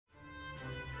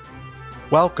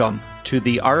Welcome to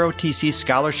the ROTC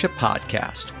Scholarship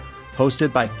Podcast,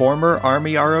 hosted by former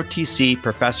Army ROTC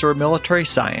Professor of Military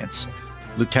Science,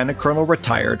 Lieutenant Colonel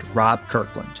Retired Rob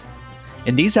Kirkland.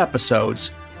 In these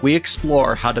episodes, we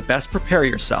explore how to best prepare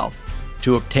yourself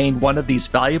to obtain one of these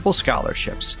valuable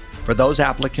scholarships for those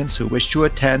applicants who wish to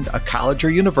attend a college or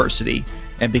university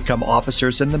and become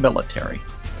officers in the military.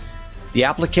 The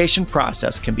application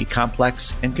process can be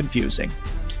complex and confusing.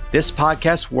 This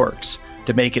podcast works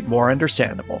to make it more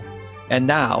understandable. And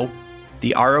now,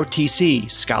 the ROTC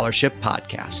Scholarship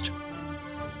Podcast.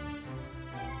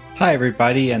 Hi,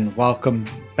 everybody, and welcome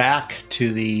back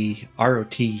to the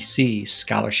ROTC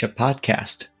Scholarship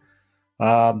Podcast.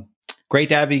 Great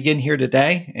to have you again here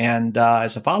today. And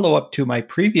as a follow-up to my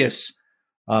previous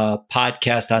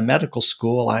podcast on medical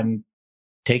school, I'm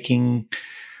taking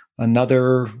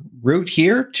another route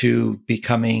here to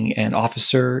becoming an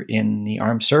officer in the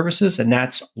armed services, and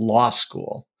that's law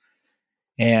school.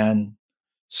 And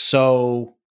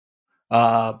so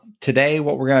today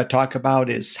what we're going to talk about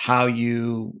is how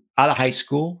you, out of high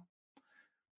school,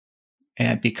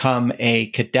 and become a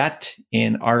cadet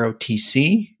in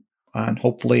ROTC, on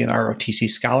hopefully an ROTC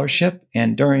scholarship.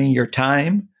 And during your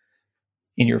time,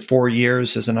 in your 4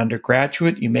 years as an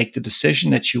undergraduate, you make the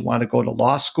decision that you want to go to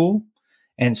law school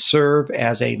and serve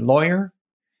as a lawyer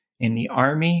in the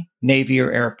Army, Navy,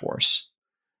 or Air Force,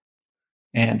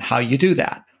 and how you do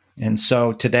that. And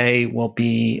so today will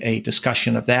be a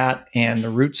discussion of that and the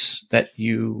routes that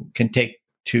you can take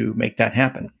to make that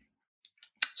happen.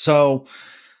 So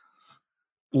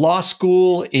law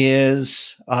school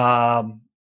is,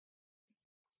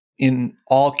 in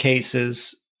all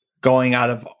cases, going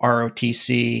out of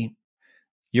ROTC,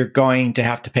 you're going to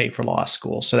have to pay for law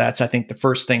school. So that's, I think, the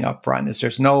first thing up front is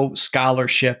there's no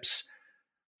scholarships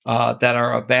that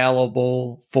are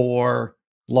available for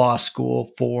law school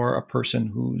for a person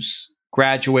who's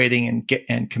graduating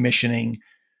and commissioning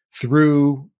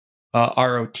through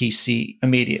ROTC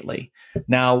immediately.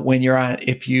 Now, when you're on,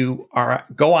 if you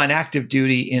go on active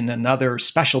duty in another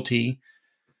specialty,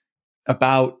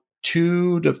 about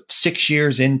 2 to 6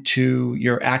 years into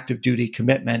your active duty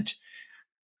commitment,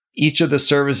 each of the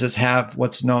services have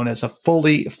what's known as a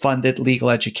fully funded legal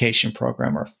education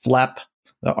program, or FLEP.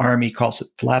 The Army calls it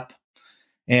FLEP.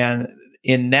 And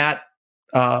in that,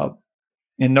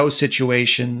 in those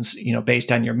situations,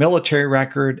 based on your military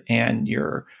record and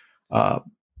your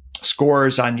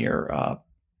scores on your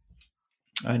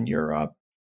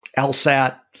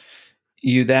LSAT,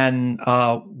 you then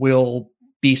will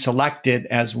be selected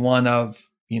as one of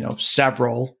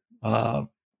several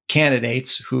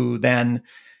candidates who then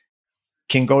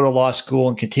can go to law school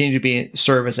and continue to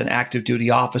serve as an active duty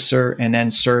officer, and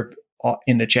then serve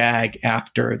in the JAG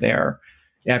after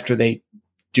they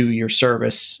do your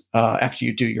service, after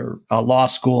you do your law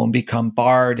school and become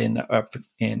barred in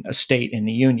a state in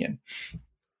the Union.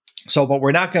 So, but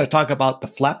we're not going to talk about the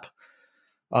FLEP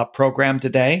program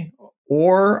today,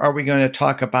 or are we going to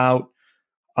talk about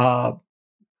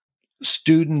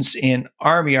students in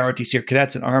Army ROTC or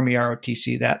cadets in Army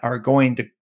ROTC that are going to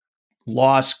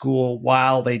law school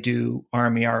while they do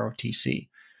Army ROTC?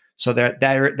 So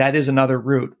that is another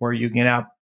route where you can have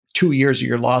 2 years of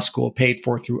your law school paid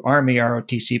for through Army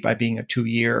ROTC by being a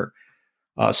 2-year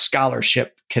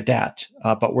scholarship cadet.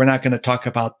 But we're not going to talk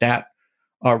about that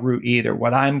route either.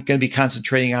 What I'm going to be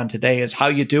concentrating on today is how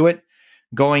you do it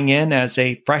going in as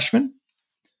a freshman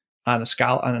on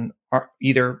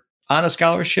either on a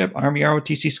scholarship, Army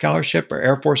ROTC scholarship, or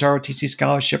Air Force ROTC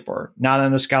scholarship, or not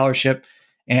on a scholarship,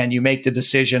 and you make the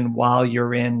decision while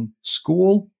you're in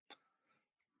school,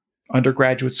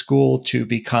 undergraduate school, to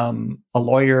become a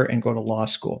lawyer and go to law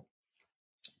school.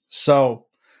 So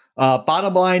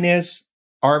bottom line is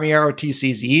Army ROTC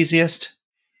is the easiest.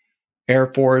 Air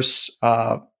Force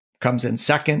comes in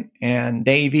second, and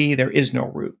Navy, there is no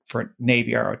route for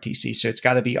Navy ROTC. So it's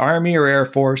got to be Army or Air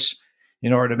Force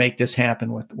in order to make this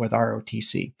happen with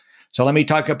ROTC. So let me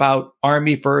talk about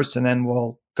Army first, and then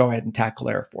we'll go ahead and tackle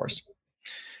Air Force.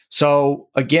 So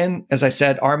again, as I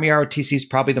said, Army ROTC is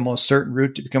probably the most certain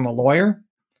route to become a lawyer.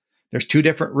 There's 2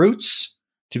 different routes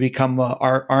to become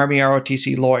our Army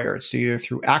ROTC lawyer. It's either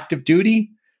through active duty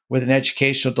with an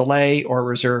educational delay, or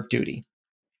reserve duty.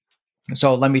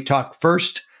 So let me talk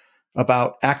first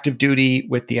about active duty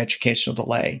with the educational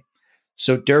delay.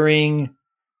 So during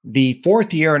the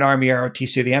 4th year in Army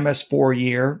ROTC, the MS4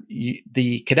 year,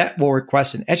 the cadet will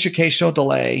request an educational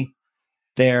delay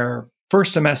their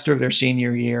first semester of their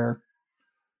senior year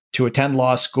to attend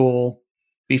law school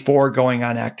before going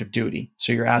on active duty.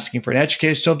 So you're asking for an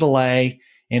educational delay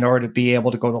in order to be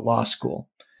able to go to law school.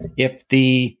 If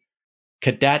the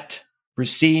cadet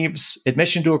receives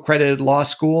admission to accredited law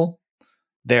school,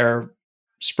 their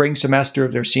spring semester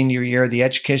of their senior year, the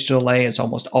educational delay is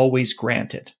almost always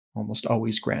granted, almost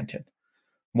always granted.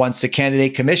 Once the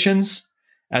candidate commissions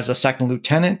as a second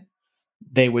lieutenant,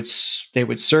 they would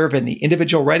serve in the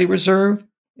individual ready reserve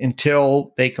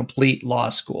until they complete law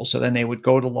school. So then they would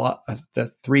go to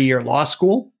the 3-year law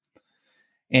school.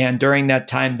 And during that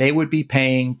time, they would be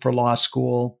paying for law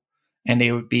school, and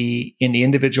they would be in the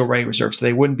individual ready reserve. So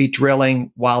they wouldn't be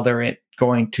drilling while they're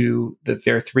going to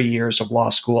their 3 years of law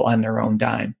school on their own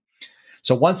dime.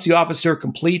 So once the officer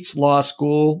completes law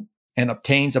school and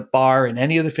obtains a bar in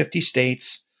any of the 50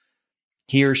 states,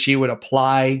 he or she would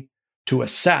apply to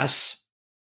assess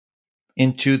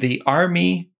into the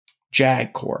Army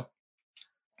JAG Corps.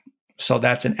 So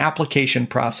that's an application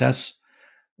process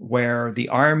where the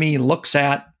Army looks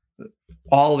at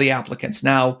all the applicants.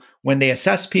 Now, when they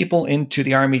assess people into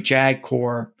the Army JAG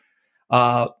Corps,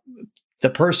 the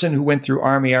person who went through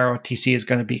Army ROTC is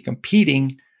going to be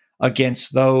competing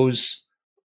against those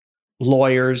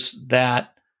lawyers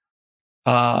that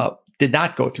did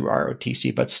not go through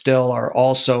ROTC, but still are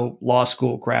also law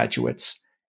school graduates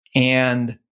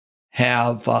and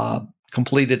have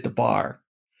completed the bar.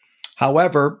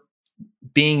 However,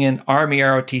 being an Army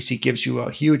ROTC gives you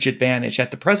a huge advantage.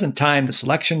 At the present time, the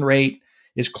selection rate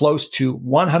is close to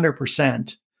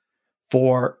 100%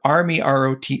 for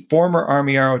former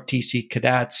Army ROTC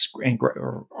cadets and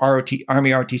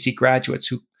Army ROTC graduates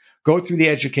who go through the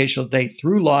educational day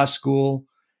through law school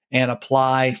and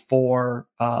apply for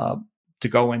to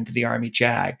go into the Army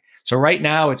JAG. So right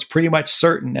now, it's pretty much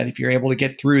certain that if you're able to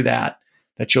get through that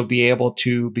you'll be able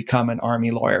to become an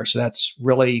Army lawyer. So that's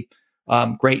really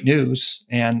great news,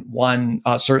 and one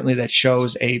certainly that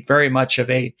shows very much of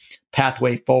a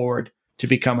pathway forward to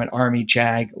become an Army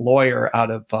JAG lawyer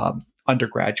out of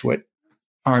undergraduate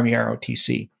Army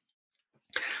ROTC.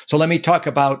 So let me talk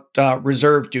about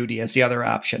reserve duty as the other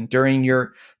option. During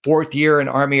your 4th year in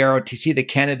Army ROTC, the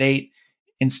candidate,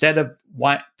 instead of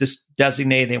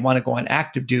designate they want to go on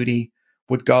active duty,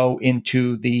 would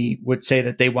say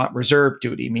that they want reserve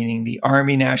duty, meaning the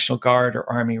Army National Guard or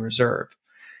Army Reserve.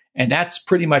 And that's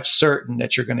pretty much certain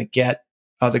that you're going to get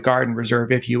the Guard and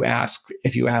Reserve if you ask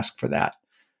for that.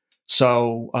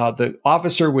 So the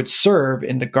officer would serve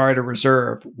in the Guard or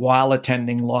Reserve while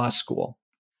attending law school.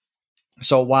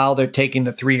 So while they're taking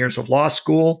the 3 years of law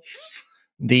school,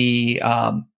 the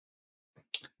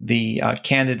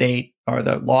candidate or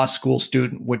the law school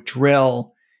student would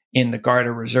drill in the Guard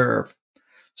or Reserve.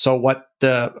 So what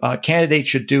the candidate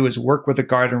should do is work with a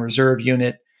Guard and Reserve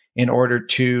unit in order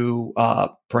to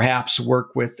perhaps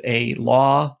work with a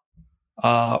law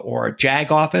or a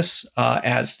JAG office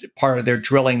as part of their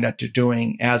drilling that they're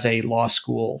doing as a law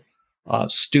school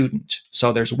student.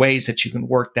 So there's ways that you can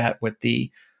work that with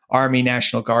the Army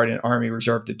National Guard and Army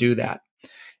Reserve to do that.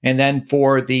 And then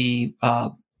for the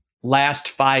last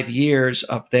 5 years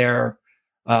of their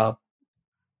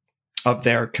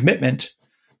commitment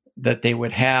that they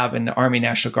would have in the Army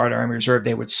National Guard or Army Reserve,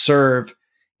 they would serve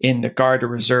in the Guard or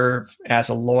Reserve as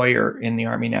a lawyer in the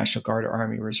Army National Guard or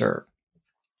Army Reserve.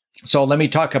 So let me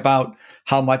talk about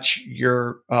how much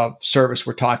your service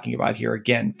we're talking about here.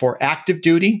 Again, for active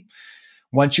duty,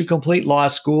 once you complete law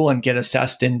school and get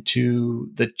assessed into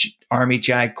the Army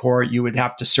JAG Corps, you would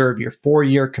have to serve your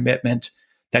 4-year commitment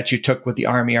that you took with the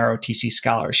Army ROTC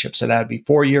scholarship. So that would be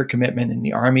 4-year commitment in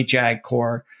the Army JAG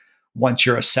Corps once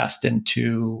you're assessed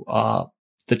into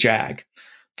the JAG.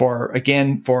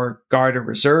 For Guard or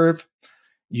Reserve,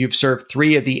 you've served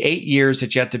 3 of the 8 years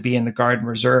that you have to be in the Guard and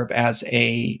Reserve as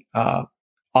a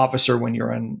officer when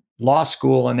you're in law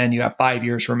school, and then you have 5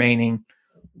 years remaining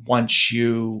once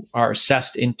you are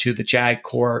assessed into the JAG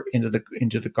Corps into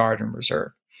the Guard and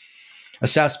Reserve.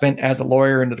 Assessment as a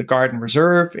lawyer into the Guard and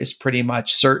Reserve is pretty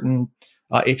much certain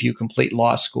if you complete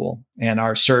law school and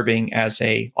are serving as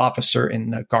a officer in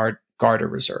the Guard or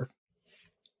Reserve.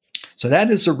 So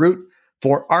that is the route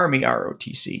for Army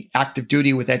ROTC, active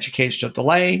duty with educational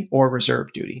delay or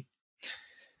reserve duty.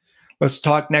 Let's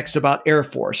talk next about Air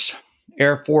Force.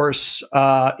 Air Force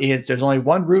there's only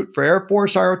one route for Air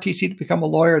Force ROTC to become a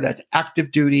lawyer. That's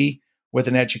active duty with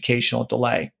an educational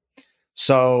delay.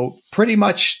 So pretty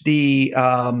much the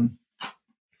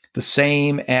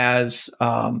same as,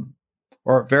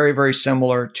 or very, very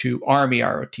similar to Army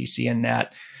ROTC in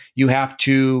that you have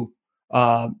to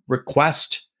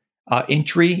request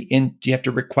entry in. You have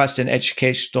to request an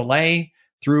educational delay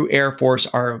through Air Force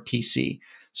ROTC.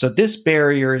 So this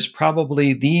barrier is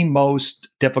probably the most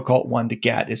difficult one to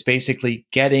get. Is basically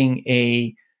getting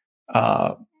a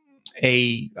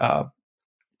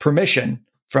permission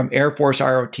from Air Force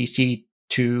ROTC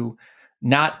to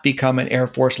not become an Air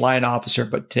Force line officer,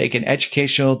 but take an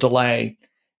educational delay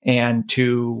and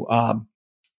to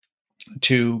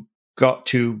go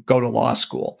to law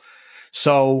school.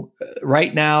 So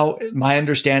right now, my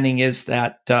understanding is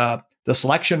that the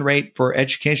selection rate for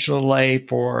educational delay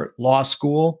for law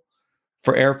school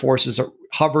for Air Force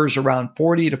hovers around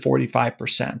 40 to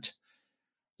 45%.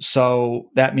 So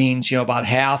that means, about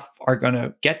half are going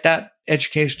to get that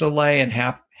educational delay and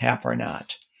half are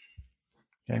not.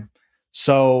 Okay.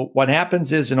 So what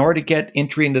happens is, in order to get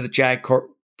entry into the JAG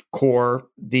Corps,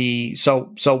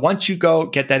 so once you go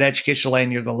get that educational delay,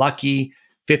 and you're the lucky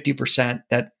 50%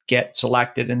 that get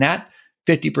selected, and that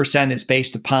 50% is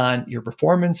based upon your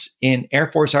performance in Air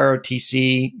Force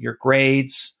ROTC. Your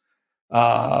grades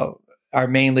are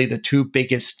mainly the two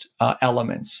biggest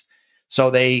elements. So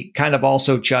they kind of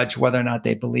also judge whether or not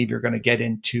they believe you're going to get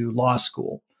into law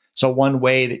school. So one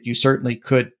way that you certainly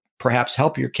could perhaps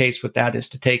help your case with that is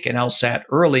to take an LSAT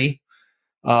early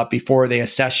before they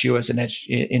assess you as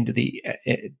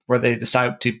where they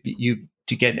decide to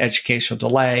get an educational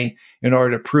delay in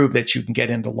order to prove that you can get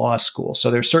into law school.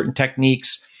 So there's certain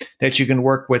techniques that you can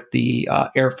work with the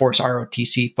Air Force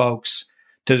ROTC folks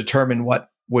to determine what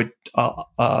would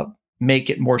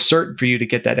make it more certain for you to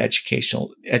get that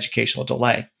educational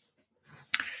delay.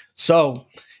 So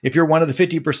if you're one of the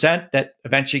 50% that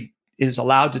eventually is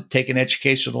allowed to take an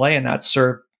educational delay and not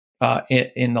serve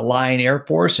in the line Air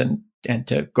Force and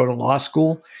to go to law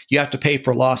school, you have to pay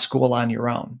for law school on your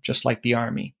own, just like the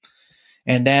Army.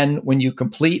 And then when you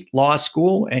complete law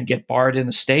school and get barred in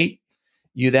a state,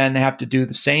 you then have to do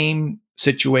the same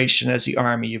situation as the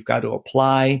Army. You've got to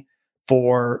apply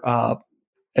for a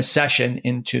session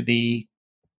into the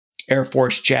Air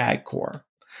Force JAG Corps.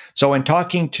 So in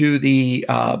talking to the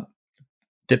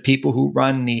people who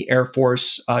run the Air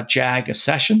Force JAG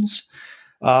sessions,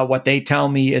 what they tell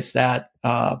me is that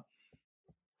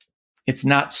it's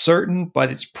not certain, but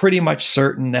it's pretty much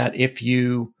certain that if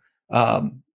you're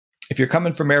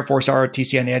coming from Air Force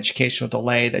ROTC on the educational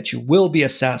delay, that you will be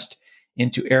assessed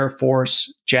into Air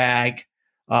Force JAG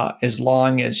as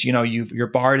long as you're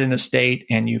barred in a state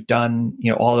and you've done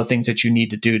all the things that you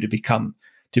need to do to become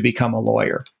a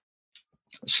lawyer.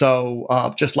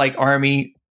 So just like the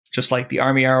Army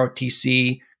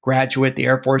ROTC graduate, the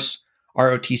Air Force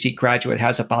ROTC graduate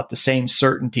has about the same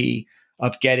certainty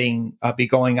of be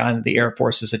going on to the Air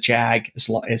Force as a JAG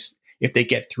as if they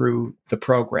get through the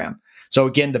program. So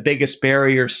again, the biggest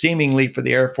barrier seemingly for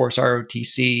the Air Force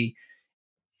ROTC,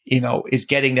 is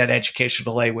getting that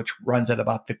educational delay, which runs at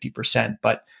about 50%.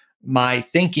 But my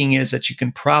thinking is that you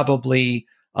can probably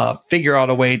figure out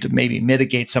a way to maybe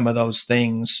mitigate some of those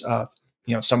things,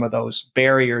 some of those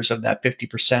barriers of that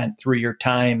 50% through your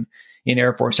time in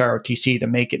Air Force ROTC to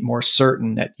make it more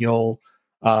certain that you'll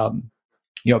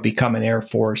become an Air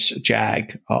Force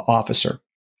JAG officer,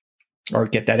 or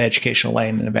get that educational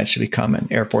lane and eventually become an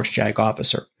Air Force JAG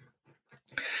officer.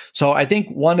 So I think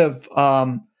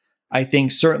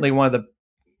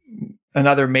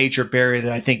another major barrier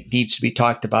that I think needs to be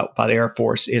talked about Air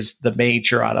Force is the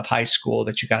major out of high school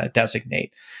that you got to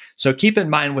designate. So keep in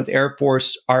mind with Air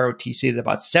Force ROTC that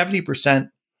about 70%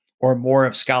 or more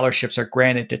of scholarships are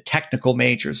granted to technical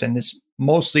majors, and this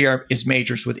mostly is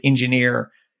majors with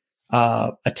engineer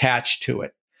attached to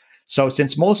it. So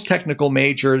since most technical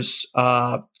majors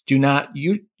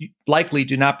likely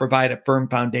do not provide a firm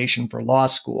foundation for law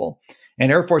school, an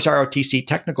Air Force ROTC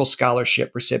technical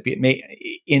scholarship recipient may,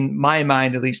 in my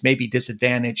mind at least, may be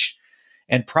disadvantaged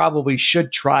and probably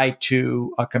should try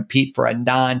to compete for a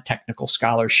non-technical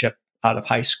scholarship out of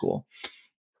high school.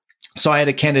 So I had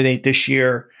a candidate this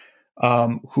year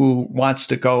who wants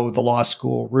to go the law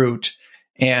school route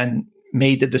and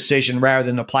made the decision, rather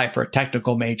than apply for a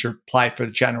technical major, apply for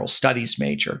the general studies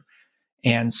major.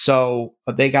 And so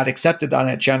they got accepted on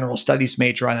a general studies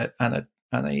major on a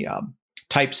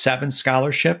Type 7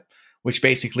 scholarship, which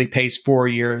basically pays 4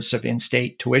 years of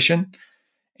in-state tuition.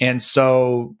 And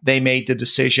so they made the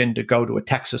decision to go to a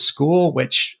Texas school,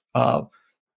 which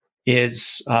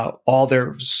is all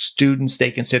their students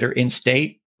they consider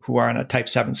in-state who are on a Type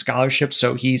 7 scholarship.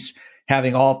 So he's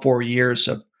having all 4 years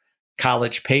of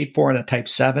college paid for in a Type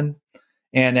 7.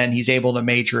 And then he's able to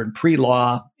major in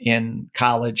pre-law in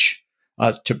college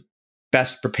to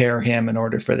best prepare him in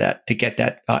order for that, to get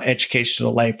that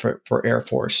educational delay for Air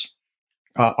Force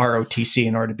ROTC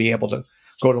in order to be able to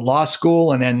go to law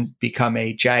school and then become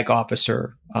a JAG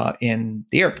officer in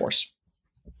the Air Force.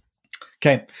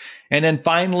 Okay. And then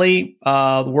finally,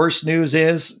 the worst news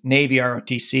is Navy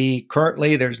ROTC.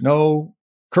 Currently, there's no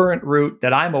current route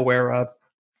that I'm aware of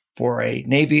for a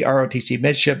Navy ROTC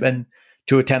midshipman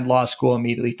to attend law school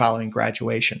immediately following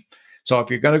graduation. So if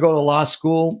you're going to go to law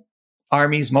school,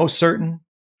 Army's most certain.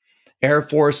 Air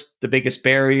Force, the biggest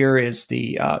barrier is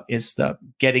the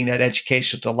getting that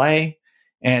educational delay.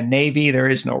 And Navy, there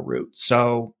is no route.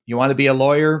 So you want to be a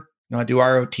lawyer, you want to do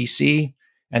ROTC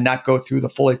and not go through the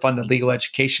fully funded legal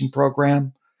education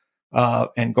program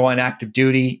and go on active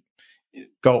duty,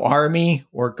 go Army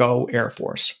or go Air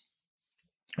Force.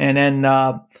 And then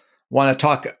want to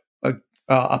talk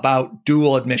about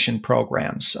dual admission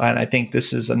programs. And I think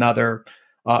this is another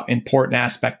important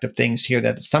aspect of things here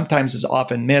that sometimes is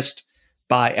often missed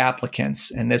by applicants.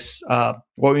 And this,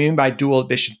 what we mean by dual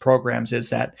admission programs is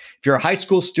that if you're a high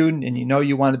school student and you know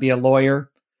you want to be a lawyer,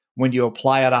 when you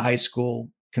apply out of high school,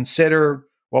 consider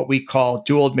what we call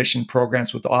dual admission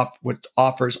programs, which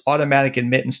offers automatic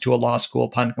admittance to a law school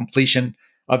upon completion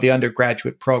of the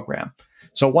undergraduate program.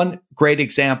 So one great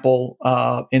example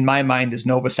in my mind is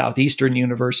Nova Southeastern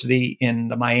University in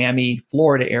the Miami,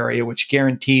 Florida area, which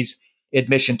guarantees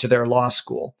admission to their law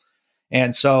school.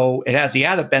 And so it has the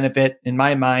added benefit, in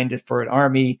my mind, for an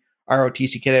Army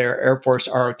ROTC cadet or Air Force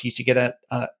ROTC cadet,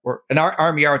 or an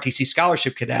Army ROTC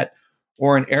scholarship cadet,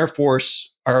 or an Air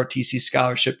Force ROTC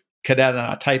scholarship cadet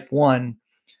on a Type 1,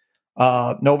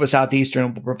 Nova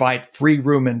Southeastern will provide free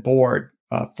room and board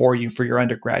for you for your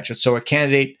undergraduate. So a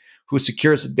candidate who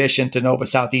secures admission to Nova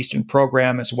Southeastern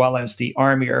program, as well as the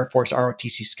Army Air Force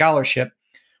ROTC scholarship,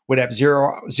 would have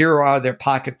zero out of their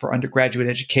pocket for undergraduate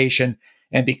education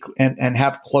and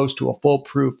have close to a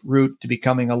foolproof route to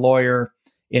becoming a lawyer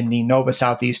in the Nova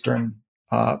Southeastern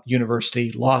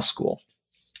University Law School.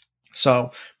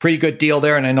 So pretty good deal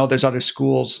there. And I know there's other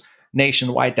schools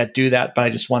nationwide that do that, but I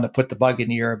just want to put the bug in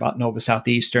the ear about Nova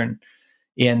Southeastern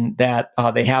in that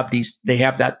they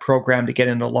have that program to get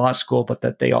into law school, but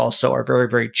that they also are very,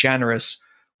 very generous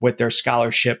with their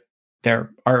scholarship,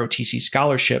 their ROTC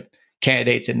scholarship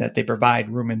candidates, in that they provide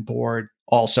room and board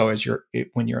also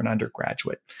when you're an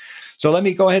undergraduate. So let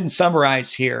me go ahead and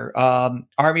summarize here.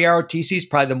 Army ROTC is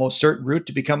probably the most certain route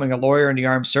to becoming a lawyer in the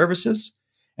armed services,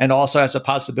 and also has a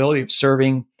possibility of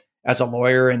serving as a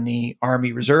lawyer in the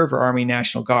Army Reserve or Army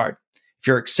National Guard. If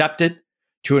you're accepted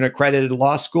to an accredited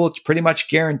law school, it's pretty much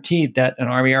guaranteed that an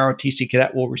Army ROTC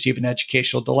cadet will receive an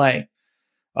educational delay.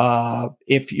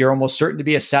 If you're almost certain to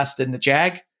be assessed in the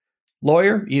JAG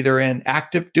lawyer, either in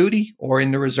active duty or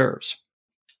in the reserves.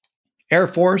 Air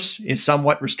Force is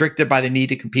somewhat restricted by the need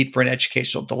to compete for an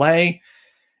educational delay,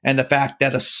 and the fact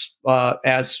that,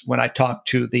 as when I talked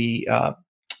to the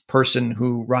person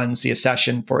who runs the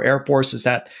accession for Air Force, is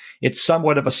that it's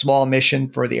somewhat of a small mission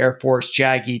for the Air Force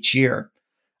JAG each year.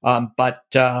 But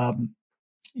you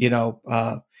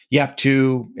have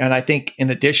to, and I think in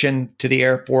addition to the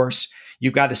Air Force,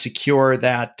 you've got to secure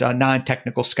that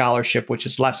non-technical scholarship, which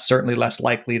is certainly less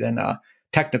likely than a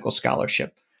technical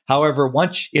scholarship. However,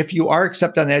 if you are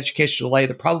accepted on an educational delay,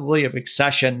 the probability of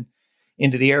accession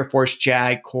into the Air Force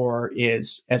JAG Corps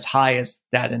is as high as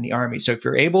that in the Army. So if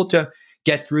you're able to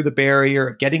get through the barrier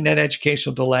of getting that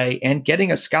educational delay and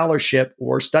getting a scholarship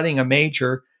or studying a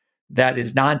major that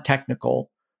is non-technical,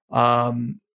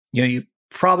 you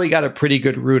probably got a pretty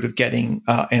good route of getting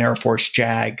an Air Force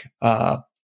JAG,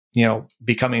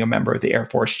 becoming a member of the Air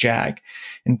Force JAG.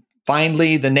 And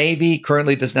finally, the Navy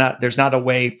currently there's not a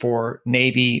way for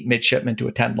Navy midshipmen to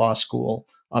attend law school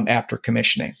after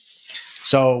commissioning.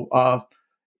 So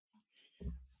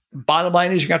bottom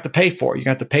line is you got to pay for it. You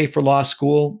got to pay for law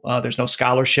school. There's no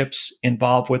scholarships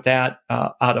involved with that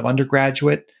out of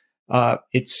undergraduate.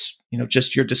 It's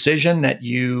just your decision that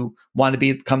you want to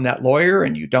become that lawyer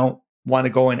and you don't want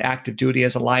to go in active duty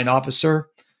as a line officer.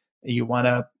 You want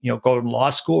to go to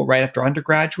law school right after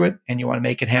undergraduate, and you want to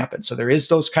make it happen. So there is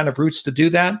those kind of routes to do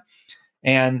that,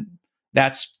 and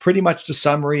that's pretty much the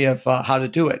summary of how to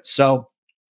do it. So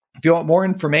if you want more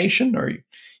information or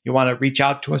you want to reach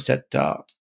out to us at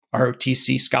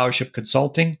ROTC Scholarship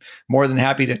Consulting, more than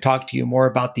happy to talk to you more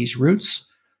about these routes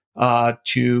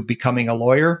to becoming a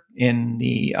lawyer in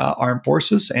the armed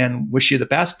forces, and wish you the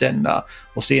best. And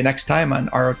we'll see you next time on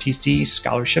ROTC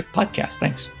Scholarship Podcast.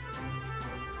 Thanks.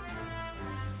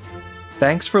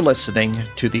 Thanks for listening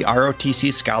to the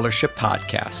ROTC Scholarship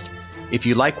Podcast. If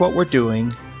you like what we're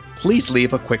doing, please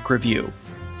leave a quick review.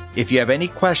 If you have any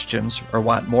questions or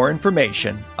want more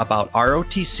information about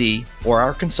ROTC or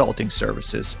our consulting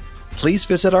services, please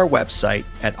visit our website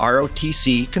at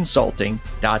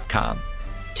rotcconsulting.com.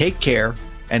 Take care,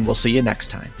 and we'll see you next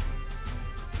time.